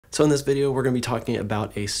So in this video, we're going to be talking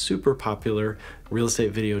about a super popular real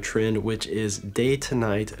estate video trend, which is day to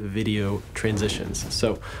night video transitions.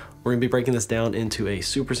 So we're going to be breaking this down into a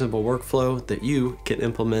super simple workflow that you can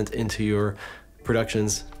implement into your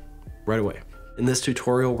productions right away. In this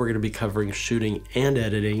tutorial, we're going to be covering shooting and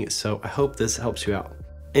editing, so I hope this helps you out.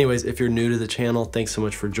 Anyways, if you're new to the channel, thanks so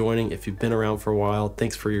much for joining. If you've been around for a while,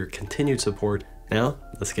 thanks for your continued support. Now,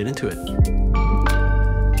 let's get into it.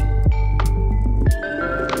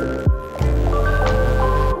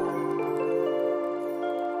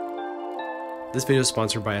 This video is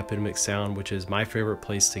sponsored by Epidemic Sound, which is my favorite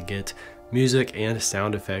place to get music and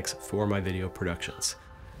sound effects for my video productions.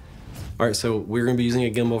 All right, so we're going to be using a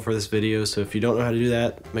gimbal for this video, so if you don't know how to do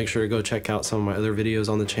that, make sure to go check out some of my other videos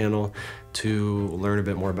on the channel to learn a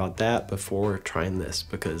bit more about that before trying this,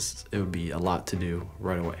 because it would be a lot to do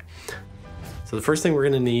right away. So the first thing we're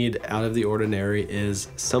going to need out of the ordinary is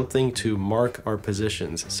something to mark our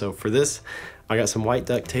positions. So for this, I got some white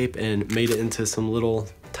duct tape and made it into some little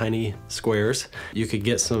tiny squares. You could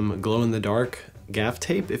get some glow-in-the-dark gaff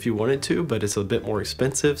tape if you wanted to, but it's a bit more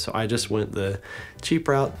expensive, so I just went the cheap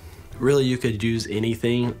route. Really, you could use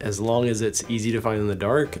anything as long as it's easy to find in the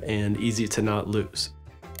dark and easy to not lose.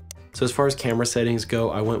 So as far as camera settings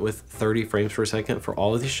go, I went with 30 frames per second for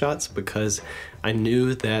all of these shots because I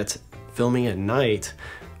knew that filming at night,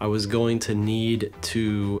 I was going to need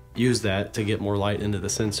to use that to get more light into the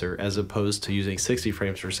sensor as opposed to using 60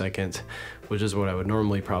 frames per second, which is what I would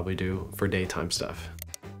normally probably do for daytime stuff.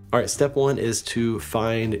 All right, step one is to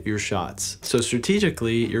find your shots. So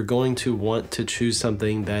strategically, you're going to want to choose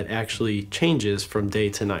something that actually changes from day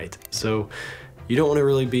to night. So you don't want to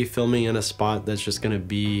really be filming in a spot that's just going to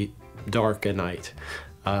be dark at night.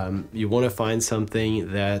 You want to find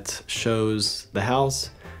something that shows the house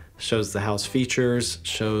features,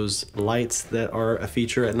 shows lights that are a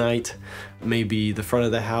feature at night, maybe the front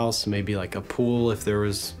of the house, maybe like a pool if there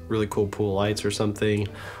was really cool pool lights or something.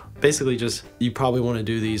 Basically just, you probably want to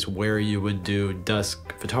do these where you would do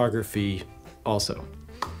dusk photography also.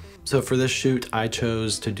 So for this shoot, I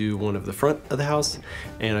chose to do one of the front of the house,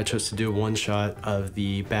 and I chose to do one shot of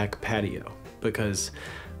the back patio because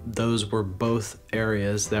those were both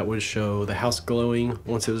areas that would show the house glowing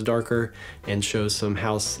once it was darker and show some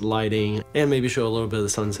house lighting and maybe show a little bit of the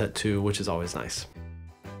sunset too, which is always nice.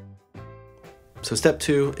 So step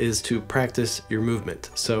two is to practice your movement.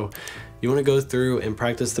 So you want to go through and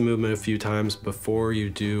practice the movement a few times before you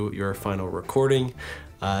do your final recording.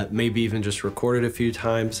 Maybe even just record it a few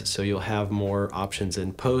times so you'll have more options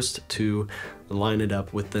in post to line it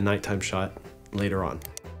up with the nighttime shot later on.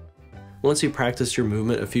 Once you practice your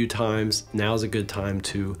movement a few times, now's a good time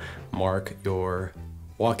to mark your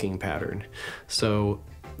walking pattern. So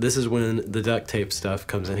this is when the duct tape stuff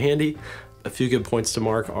comes in handy. A few good points to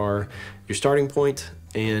mark are your starting point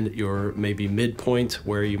and your maybe midpoint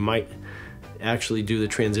where you might actually do the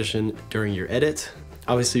transition during your edit.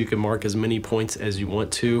 Obviously you can mark as many points as you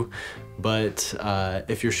want to, but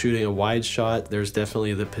if you're shooting a wide shot, there's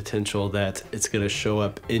definitely the potential that it's going to show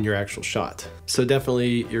up in your actual shot. So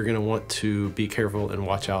definitely you're going to want to be careful and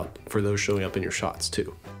watch out for those showing up in your shots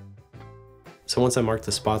too. So once I mark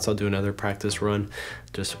the spots, I'll do another practice run,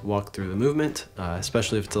 just walk through the movement,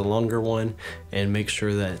 especially if it's a longer one, and make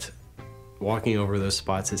sure that walking over those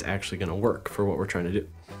spots is actually going to work for what we're trying to do.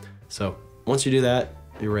 So once you do that,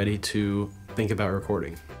 you're ready to think about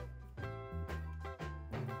recording.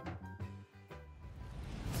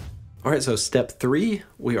 All right, so step three,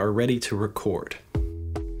 we are ready to record.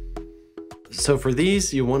 So for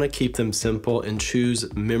these, you want to keep them simple and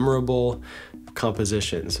choose memorable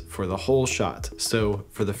compositions for the whole shot. So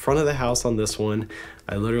for the front of the house on this one,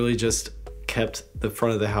 I literally just kept the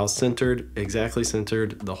front of the house centered, exactly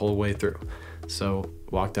centered the whole way through. So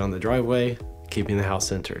walk down the driveway, keeping the house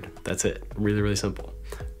centered. That's it. Really, really simple.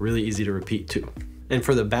 Really easy to repeat too. And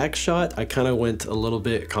for the back shot, I kind of went a little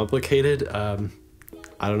bit complicated.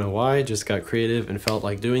 I don't know why, just got creative and felt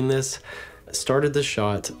like doing this. Started the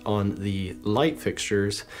shot on the light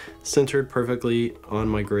fixtures, centered perfectly on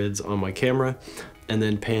my grids on my camera, and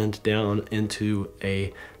then panned down into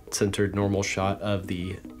a centered normal shot of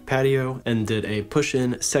the patio and did a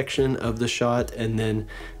push-in section of the shot, and then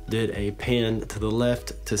did a pan to the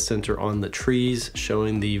left to center on the trees,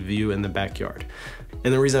 showing the view in the backyard.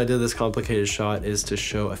 And the reason I did this complicated shot is to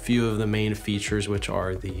show a few of the main features, which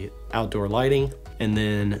are the outdoor lighting and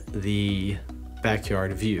then the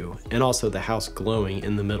backyard view, and also the house glowing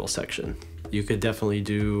in the middle section. You could definitely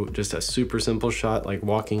do just a super simple shot, like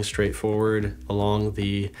walking straight forward along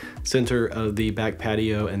the center of the back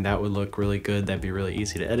patio, and that would look really good. That'd be really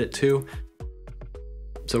easy to edit too.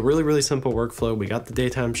 So really simple workflow. We got the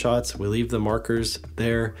daytime shots, we leave the markers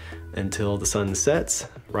there until the sun sets,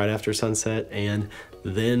 right after sunset, and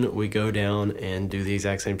then we go down and do the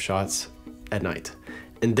exact same shots at night.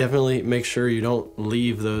 And definitely make sure you don't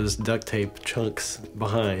leave those duct tape chunks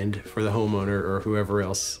behind for the homeowner or whoever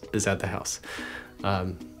else is at the house.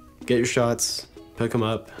 Get your shots, pick them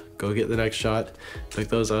up, go get the next shot, pick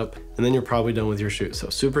those up, and then you're probably done with your shoot. So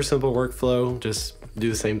super simple workflow, just do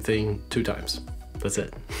the same thing 2 times. That's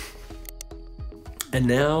it. And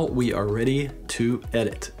now we are ready to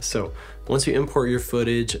edit. So once you import your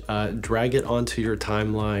footage, drag it onto your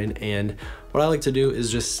timeline, and what I like to do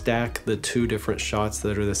is just stack the 2 different shots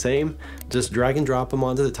that are the same. Just drag and drop them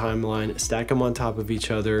onto the timeline, stack them on top of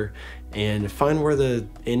each other, and find where the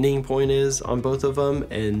ending point is on both of them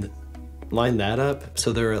and line that up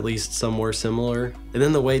so they're at least somewhere similar. And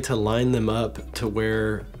then the way to line them up to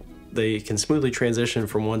where they can smoothly transition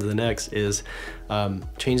from one to the next is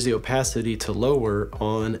change the opacity to lower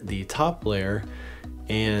on the top layer,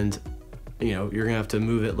 and you're gonna have to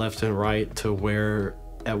move it left and right to where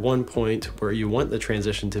at one point where you want the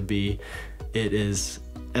transition to be, it is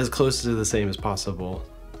as close to the same as possible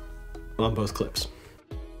on both clips.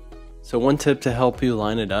 So one tip to help you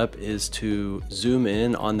line it up is to zoom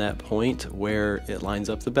in on that point where it lines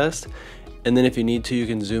up the best. And then if you need to, you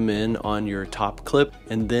can zoom in on your top clip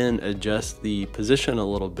and then adjust the position a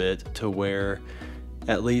little bit to where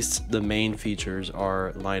at least the main features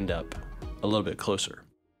are lined up a little bit closer.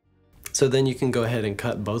 So then you can go ahead and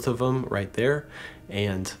cut both of them right there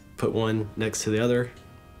and put one next to the other,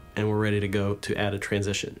 and we're ready to go to add a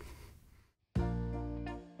transition.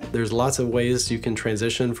 There's lots of ways you can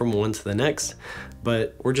transition from one to the next,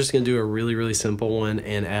 but we're just gonna do a really simple one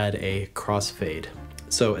and add a crossfade.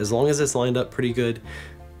 So as long as it's lined up pretty good,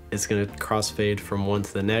 it's gonna crossfade from one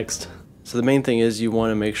to the next. So the main thing is you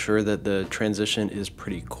wanna make sure that the transition is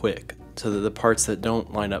pretty quick so that the parts that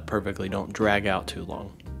don't line up perfectly don't drag out too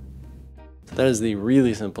long. So that is the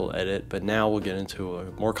really simple edit, but now we'll get into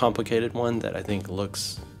a more complicated one that I think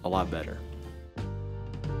looks a lot better.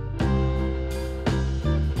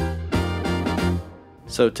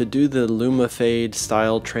 So to do the LUMA fade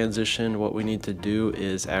style transition, what we need to do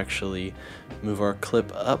is actually move our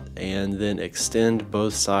clip up and then extend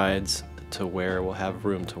both sides to where we'll have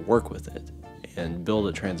room to work with it and build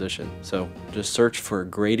a transition. So just search for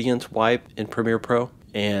gradient wipe in Premiere Pro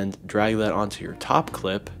and drag that onto your top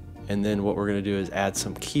clip, and then what we're going to do is add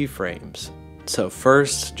some keyframes. So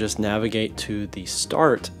first, just navigate to the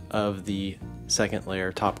start of the second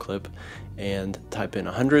layer top clip and type in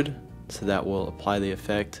 100. So that will apply the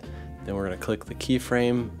effect. Then we're going to click the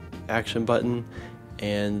keyframe action button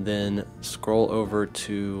and then scroll over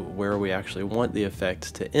to where we actually want the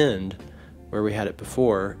effect to end, where we had it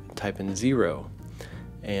before, type in 0.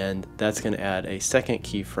 And that's going to add a second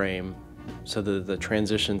keyframe so that the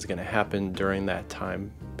transition is going to happen during that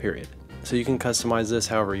time period. So you can customize this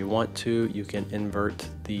however you want to. You can invert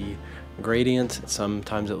the gradient.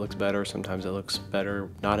 Sometimes it looks better, sometimes it looks better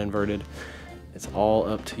not inverted. It's all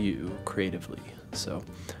up to you creatively. So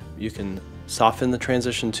you can soften the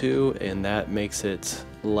transition too, and that makes it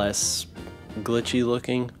less glitchy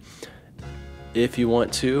looking if you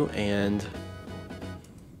want to, and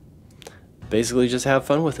basically just have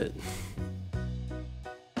fun with it.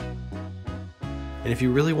 And if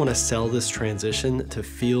you really want to sell this transition to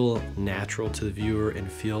feel natural to the viewer and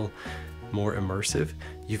feel more immersive,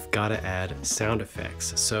 you've got to add sound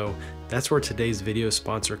effects. So that's where today's video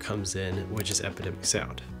sponsor comes in, which is Epidemic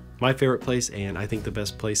Sound. My favorite place, and I think the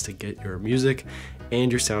best place to get your music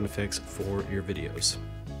and your sound effects for your videos.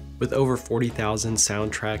 With over 40,000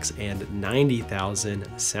 soundtracks and 90,000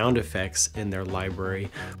 sound effects in their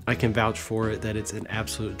library, I can vouch for it that it's an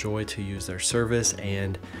absolute joy to use their service,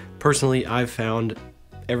 and personally I've found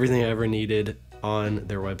everything I ever needed on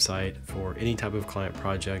their website for any type of client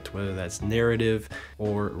project, whether that's narrative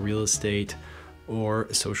or real estate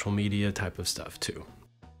or social media type of stuff too.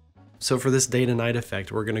 So for this day to night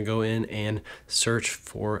effect, we're gonna go in and search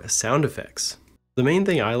for sound effects. The main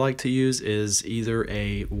thing I like to use is either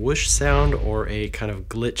a whoosh sound or a kind of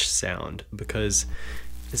glitch sound, because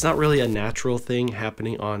it's not really a natural thing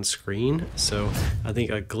happening on screen. So I think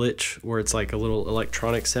a glitch where it's like a little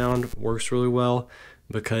electronic sound works really well,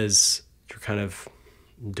 because you're kind of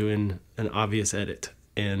doing an obvious edit,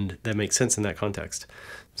 and that makes sense in that context.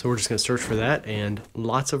 So we're just gonna search for that, and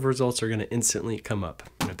lots of results are gonna instantly come up.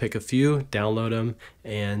 I'm gonna pick a few, download them,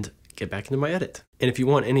 and get back into my edit. And if you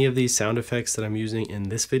want any of these sound effects that I'm using in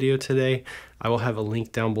this video today, I will have a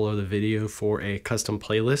link down below the video for a custom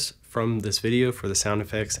playlist from this video for the sound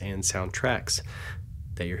effects and soundtracks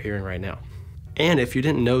that you're hearing right now. And if you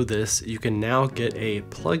didn't know this, you can now get a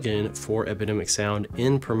plugin for Epidemic Sound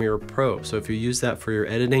in Premiere Pro. So if you use that for your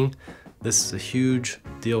editing, this is a huge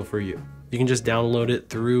deal for you. You can just download it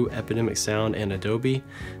through Epidemic Sound and Adobe.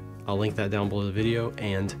 I'll link that down below the video.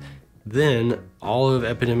 And then all of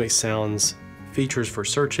Epidemic Sound's features for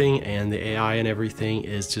searching and the AI and everything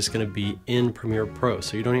is just going to be in Premiere Pro.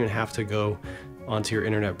 So you don't even have to go onto your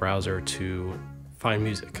internet browser to find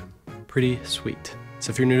music. Pretty sweet. So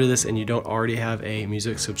if you're new to this and you don't already have a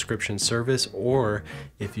music subscription service, or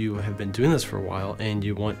if you have been doing this for a while and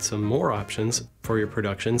you want some more options for your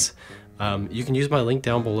productions, you can use my link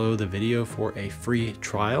down below the video for a free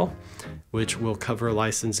trial, which will cover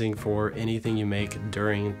licensing for anything you make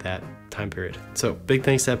during that time period. So big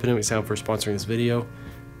thanks to Epidemic Sound for sponsoring this video.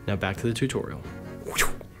 Now back to the tutorial.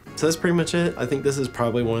 So that's pretty much it. I think this is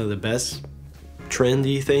probably one of the best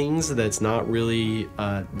trendy things that's not really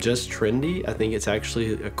just trendy. I think it's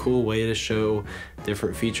actually a cool way to show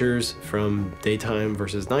different features from daytime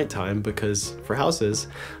versus nighttime, because for houses,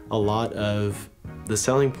 a lot of the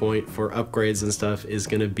selling point for upgrades and stuff is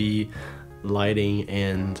going to be lighting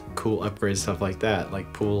and cool upgrades, stuff like that,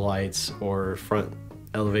 like pool lights or front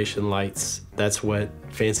elevation lights. That's what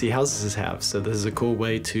fancy houses have. So this is a cool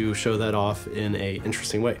way to show that off in a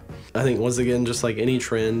interesting way. I think once again, just like any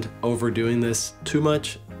trend, overdoing this too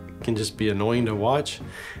much can just be annoying to watch.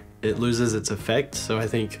 It loses its effect. So I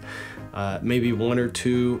think maybe 1 or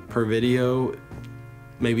 2 per video,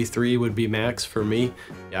 maybe 3 would be max for me.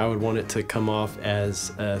 I would want it to come off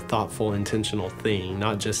as a thoughtful, intentional thing,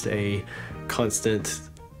 not just a constant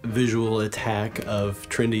visual attack of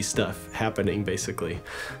trendy stuff happening, basically.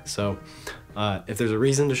 So if there's a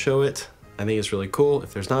reason to show it, I think it's really cool.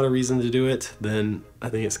 If there's not a reason to do it, then I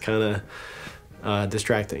think it's kind of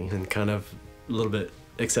distracting and kind of a little bit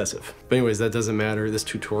excessive. But anyways, that doesn't matter. This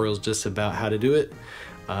tutorial is just about how to do it.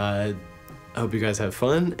 I hope you guys have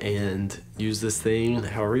fun and use this thing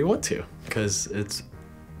however you want to, because it's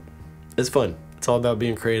fun. It's all about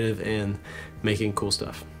being creative and making cool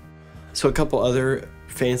stuff. So a couple other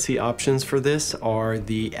fancy options for this are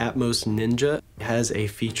the Atmos Ninja. It has a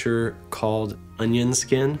feature called onion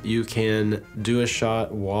skin. You can do a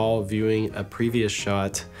shot while viewing a previous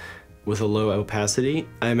shot with a low opacity.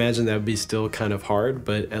 I imagine that would be still kind of hard,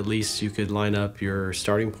 but at least you could line up your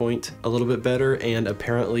starting point a little bit better. And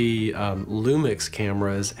apparently Lumix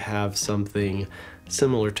cameras have something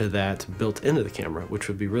similar to that built into the camera, which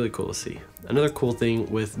would be really cool to see. Another cool thing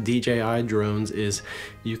with DJI drones is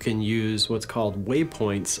you can use what's called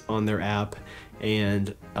waypoints on their app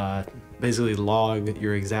and basically log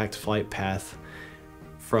your exact flight path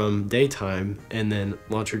from daytime and then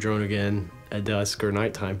launch your drone again at dusk or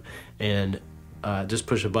nighttime and just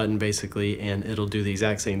push a button basically and it'll do the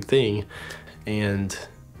exact same thing, and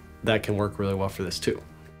that can work really well for this too.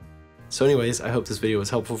 So anyways, I hope this video was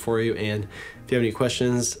helpful for you, and if you have any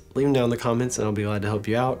questions, leave them down in the comments and I'll be glad to help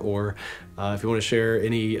you out. Or if you want to share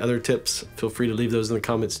any other tips, feel free to leave those in the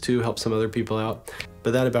comments too, help some other people out.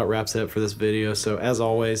 But that about wraps it up for this video. So as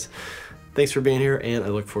always, thanks for being here, and I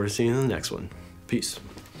look forward to seeing you in the next one. Peace.